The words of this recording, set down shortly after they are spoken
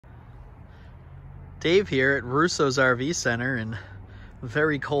Dave here at Russo's RV Center in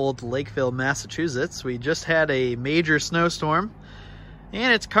very cold Lakeville, Massachusetts. We just had a major snowstorm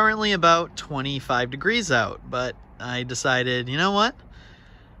and it's currently about 25 degrees out, but I decided, you know what?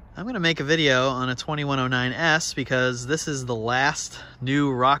 I'm gonna make a video on a 2109S because this is the last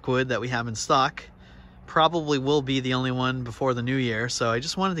new Rockwood that we have in stock. Probably will be the only one before the new year, so I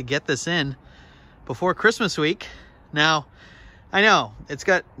just wanted to get this in before Christmas week. Now, I know it's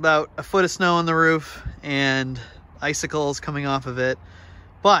got about a foot of snow on the roof and icicles coming off of it,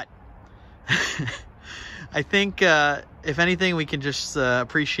 but I think if anything, we can just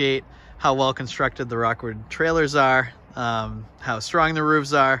appreciate how well constructed the Rockwood trailers are, how strong the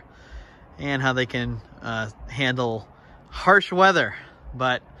roofs are, and how they can handle harsh weather.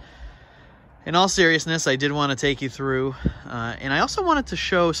 But in all seriousness, I did want to take you through, and I also wanted to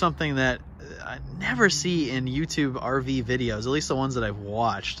show something that I never see in YouTube RV videos, at least the ones that I've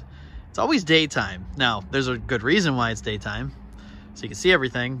watched. It's always daytime. Now, there's a good reason why it's daytime, so you can see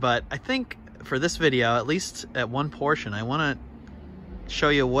everything, but I think for this video, at least at one portion, I want to show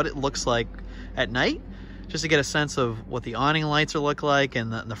you what it looks like at night, just to get a sense of what the awning lights will look like,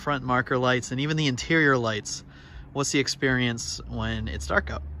 and the front marker lights, and even the interior lights. What's the experience when it's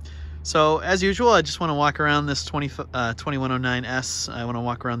dark out? So as usual, I just want to walk around this 2109S. I want to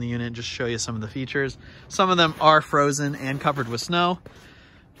walk around the unit and just show you some of the features. Some of them are frozen and covered with snow,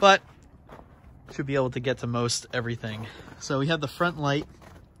 but should be able to get to most everything. So we have the front light.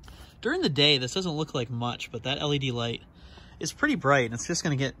 During the day, this doesn't look like much, but that LED light is pretty bright, and it's just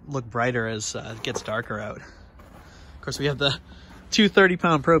going to look brighter as it gets darker out. Of course, we have the two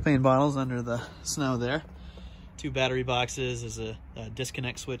 30-pound propane bottles under the snow there. Two battery boxes, is a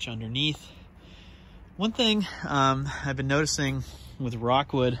disconnect switch underneath. One thing I've been noticing with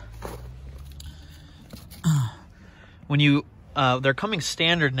Rockwood, when you they're coming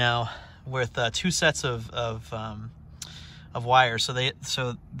standard now with two sets of wires. So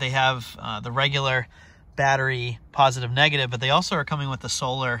they have the regular battery positive negative, but they also are coming with the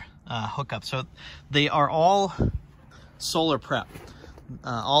solar hookup. So they are all solar prep.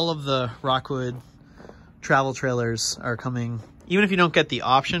 All of the Rockwood travel trailers are coming, even if you don't get the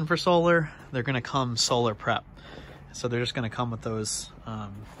option for solar, they're going to come solar prep. So they're just going to come with those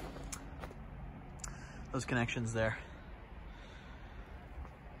connections there.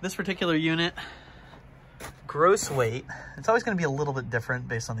 This particular unit, gross weight, it's always going to be a little bit different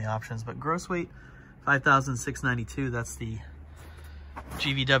based on the options, but gross weight 5,692, that's the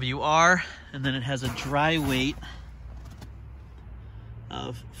GVWR, and then it has a dry weight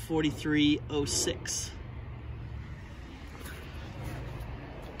of 4,306.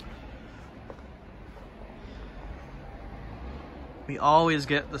 We always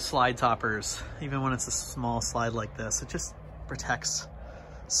get the slide toppers, even when it's a small slide like this. It just protects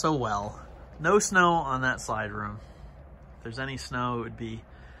so well. No snow on that slide room. If there's any snow, it would be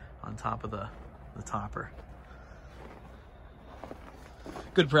on top of the topper.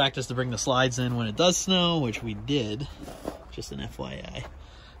 Good practice to bring the slides in when it does snow, which we did, just an FYI.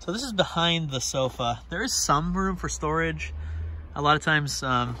 So this is behind the sofa. There is some room for storage. A lot of times,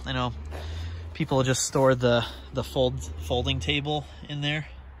 I know people just store the folding table in there.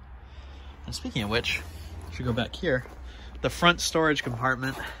 And speaking of which, I should go back here. The front storage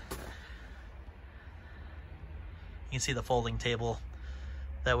compartment. You can see the folding table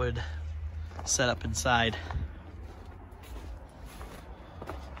that would set up inside.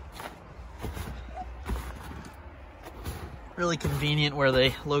 Really convenient where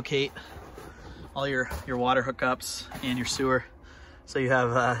they locate all your water hookups and your sewer. So you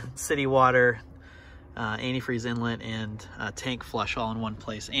have city water, antifreeze inlet, and tank flush all in one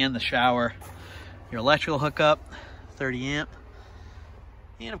place, and the shower, your electrical hookup, 30 amp,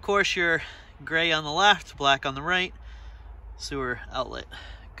 and of course your gray on the left, black on the right, sewer outlet.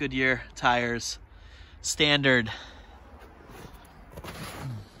 Goodyear tires, standard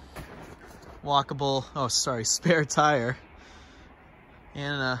walkable, spare tire,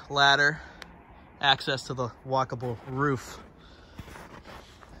 and a ladder, access to the walkable roof.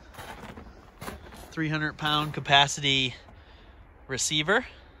 300-pound capacity receiver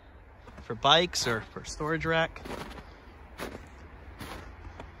for bikes or for storage rack.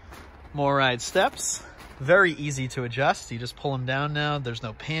 More ride steps. Very easy to adjust. You just pull them down now. There's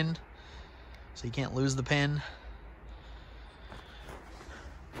no pin, so you can't lose the pin.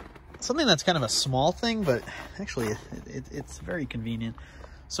 Something that's kind of a small thing, but actually it's very convenient.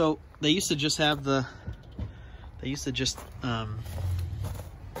 So they used to just have the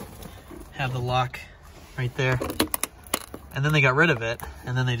have the lock right there, and then they got rid of it,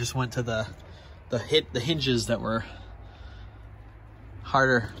 and then they just went to the hinges that were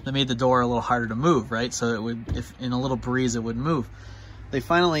harder. They made the door a little harder to move, right? So it would, if in a little breeze, it would move. They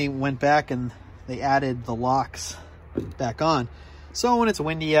finally went back and they added the locks back on. So when it's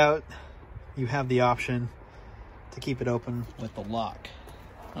windy out, you have the option to keep it open with the lock.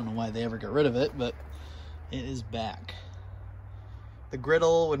 I don't know why they ever got rid of it, but it is back. The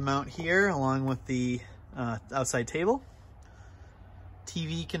griddle would mount here along with the outside table.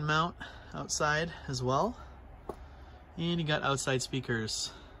 TV can mount outside as well. And you got outside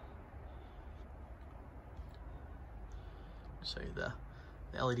speakers. I'll show you the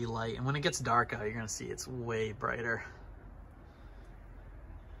LED light. And when it gets dark out, you're gonna see it's way brighter.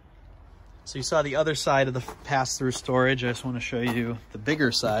 So you saw the other side of the pass-through storage. I just want to show you the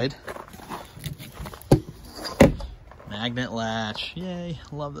bigger side. Magnet latch. Yay,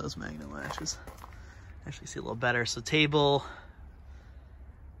 love those magnet latches. Actually see a little better. So table,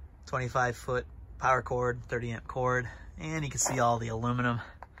 25-foot power cord, 30 amp cord, and you can see all the aluminum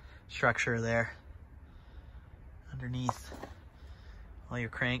structure there. Underneath, all your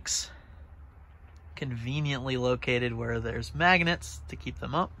cranks. Conveniently located where there's magnets to keep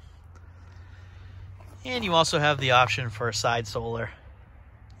them up. And you also have the option for a side solar.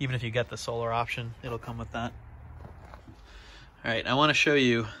 Even if you get the solar option, it'll come with that. All right, I want to show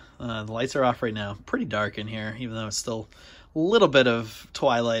you, the lights are off right now. Pretty dark in here, even though it's still a little bit of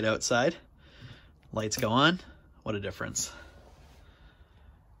twilight outside. Lights go on. What a difference.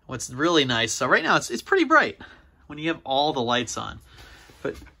 What's really nice, so right now it's pretty bright when you have all the lights on.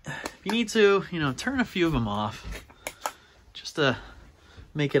 But if you need to, you know, turn a few of them off just to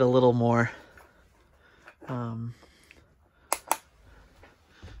make it a little more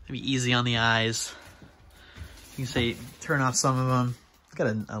maybe easy on the eyes. You can say turn off some of them. It's got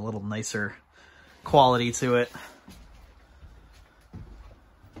a little nicer quality to it.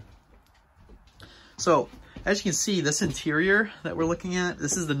 So as you can see, this interior that we're looking at,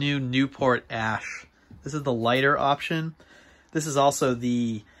 this is the new Newport Ash. This is the lighter option. This is also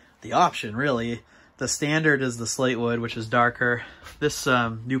the option, really. The standard is the slate wood, which is darker. This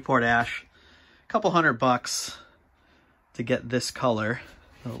Newport Ash, a couple $100 to get this color,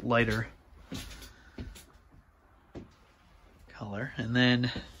 a lighter color. And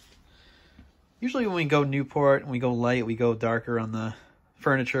then usually when we go Newport and we go light, we go darker on the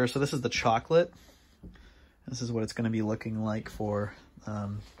furniture. So this is the chocolate. This is what it's going to be looking like for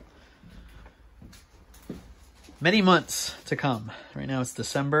many months to come. Right now it's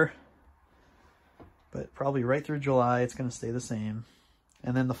December, but probably right through July it's going to stay the same.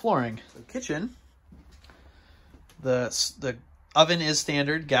 And then the flooring. The kitchen, the oven is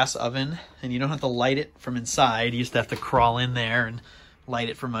standard gas oven, and you don't have to light it from inside. You used to have to crawl in there and light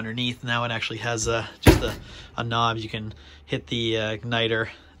it from underneath. Now it actually has just a knob. You can hit the igniter,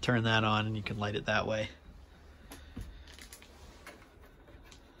 turn that on, and you can light it that way.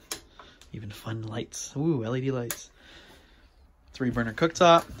 Even fun lights. Ooh, LED lights. 3-burner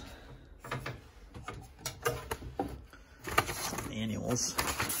cooktop. Manuals.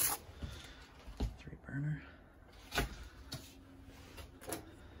 3-burner.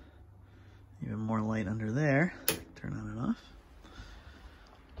 Even more light under there. Turn on and off.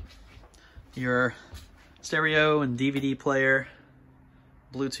 Your stereo and DVD player.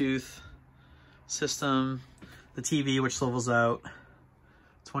 Bluetooth system. The TV, which swivels out.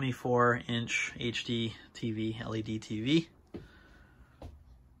 24-inch HD TV, LED TV.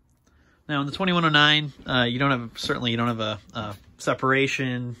 Now in the 2109, you don't have a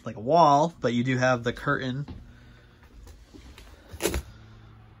separation like a wall, but you do have the curtain.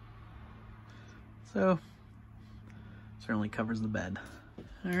 So certainly covers the bed.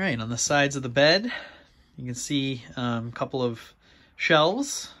 All right, on the sides of the bed, you can see a couple of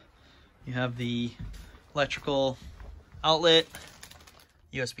shelves. You have the electrical outlet,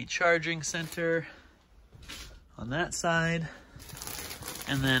 USB charging center on that side.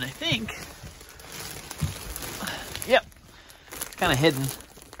 And then I think, yep, it's kind of hidden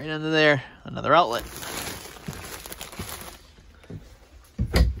right under there, another outlet.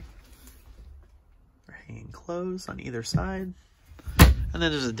 For hanging clothes on either side. And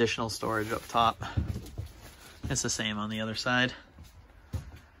then there's additional storage up top. It's the same on the other side.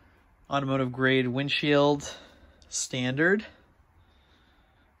 Automotive grade windshield, standard.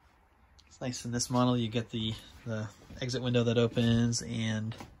 Nice in this model, you get the exit window that opens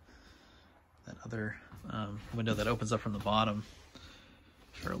and that other window that opens up from the bottom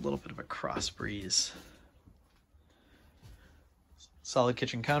for a little bit of a cross breeze. Solid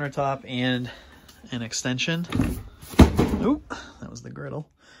kitchen countertop and an extension. Oop, that was the griddle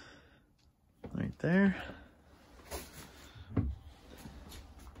right there.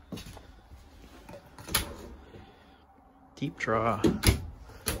 Deep drawer.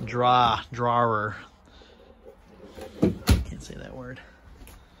 Drawer. Can't say that word.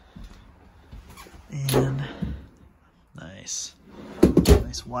 And nice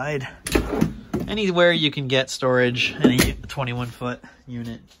wide. Anywhere you can get storage, any 21-foot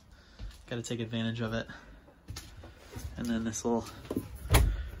unit, got to take advantage of it. And then this little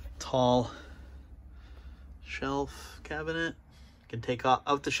tall shelf cabinet. You can take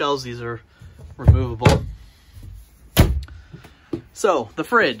out the shelves. These are removable. So the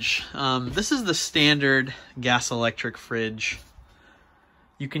fridge. This is the standard gas electric fridge.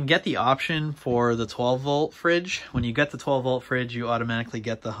 You can get the option for the 12-volt fridge. When you get the 12-volt fridge, you automatically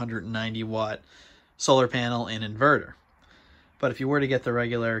get the 190-watt solar panel and inverter. But if you were to get the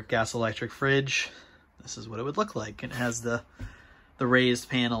regular gas electric fridge, this is what it would look like. It has the raised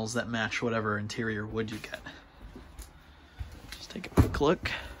panels that match whatever interior wood you get. Just take a quick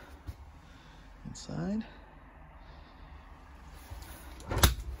look inside.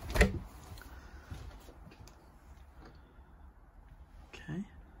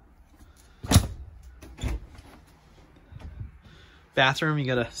 Bathroom, you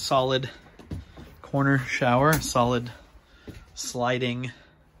got a solid corner shower, solid sliding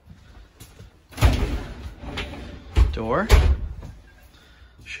door,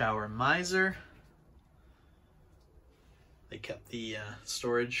 shower miser. They kept the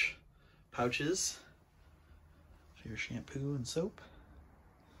storage pouches for your shampoo and soap.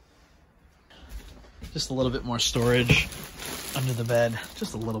 Just a little bit more storage under the bed,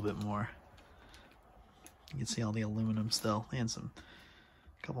 just a little bit more. You can see all the aluminum still, and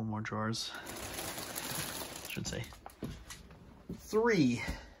a couple more drawers. I should say 3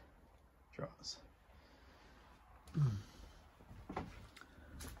 drawers.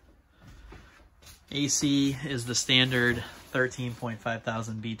 AC is the standard 13.5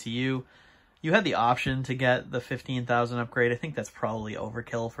 thousand BTU. You had the option to get the 15,000 upgrade. I think that's probably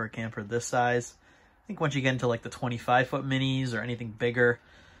overkill for a camper this size. I think once you get into like the 25-foot minis or anything bigger,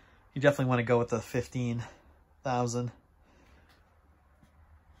 you definitely want to go with the 15,000.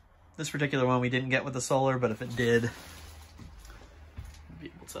 This particular one we didn't get with the solar, but if it did, we'll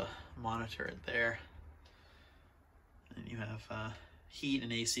be able to monitor it there. And you have heat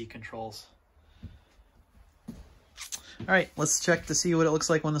and AC controls. All right, let's check to see what it looks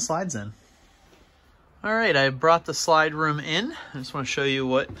like when the slide's in. All right, I brought the slide room in. I just want to show you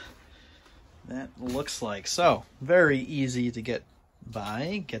what that looks like. So, very easy to get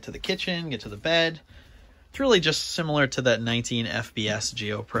by. Get to the kitchen, get to the bed. It's really just similar to that 19 FBS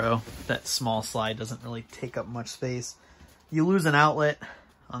Geo Pro. That small slide doesn't really take up much space. You lose an outlet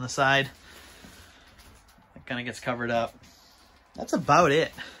on the side. It kind of gets covered up. That's about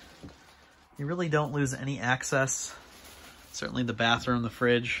it. You really don't lose any access. Certainly the bathroom, the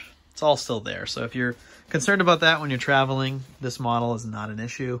fridge, it's all still there. So if you're concerned about that when you're traveling, this model is not an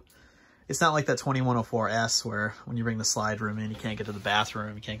issue. It's not like that 2104S where when you bring the slide room in, you can't get to the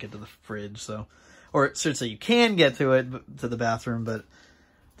bathroom, you can't get to the fridge. So, or seriously, you can get to it, to the bathroom, but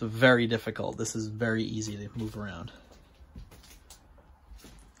it's very difficult. This is very easy to move around.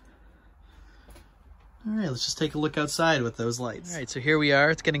 All right, let's just take a look outside with those lights. All right, so here we are.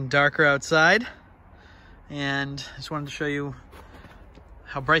 It's getting darker outside. And I just wanted to show you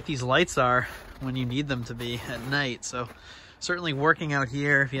how bright these lights are when you need them to be at night. So certainly working out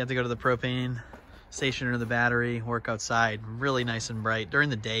here, if you have to go to the propane station or the battery, work outside, really nice and bright. During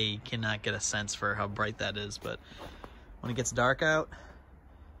the day, you cannot get a sense for how bright that is, but when it gets dark out,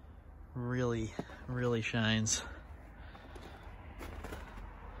 really, really shines.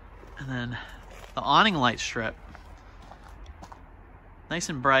 And then the awning light strip, nice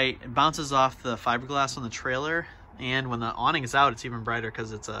and bright. It bounces off the fiberglass on the trailer, and when the awning is out, it's even brighter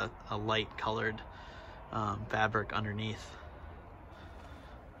because it's a light colored fabric underneath,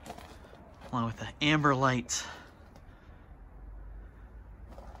 along with the amber light.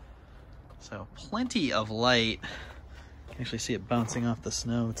 So plenty of light. You can actually see it bouncing off the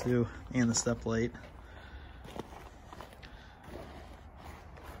snow too, and the step light.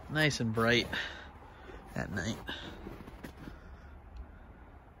 Nice and bright at night.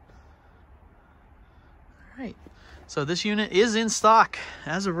 All right, so this unit is in stock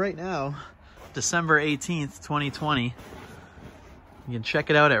as of right now, December 18th, 2020. You can check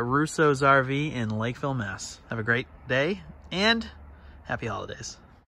it out at Russo's RV in Lakeville, Mass. Have a great day and happy holidays.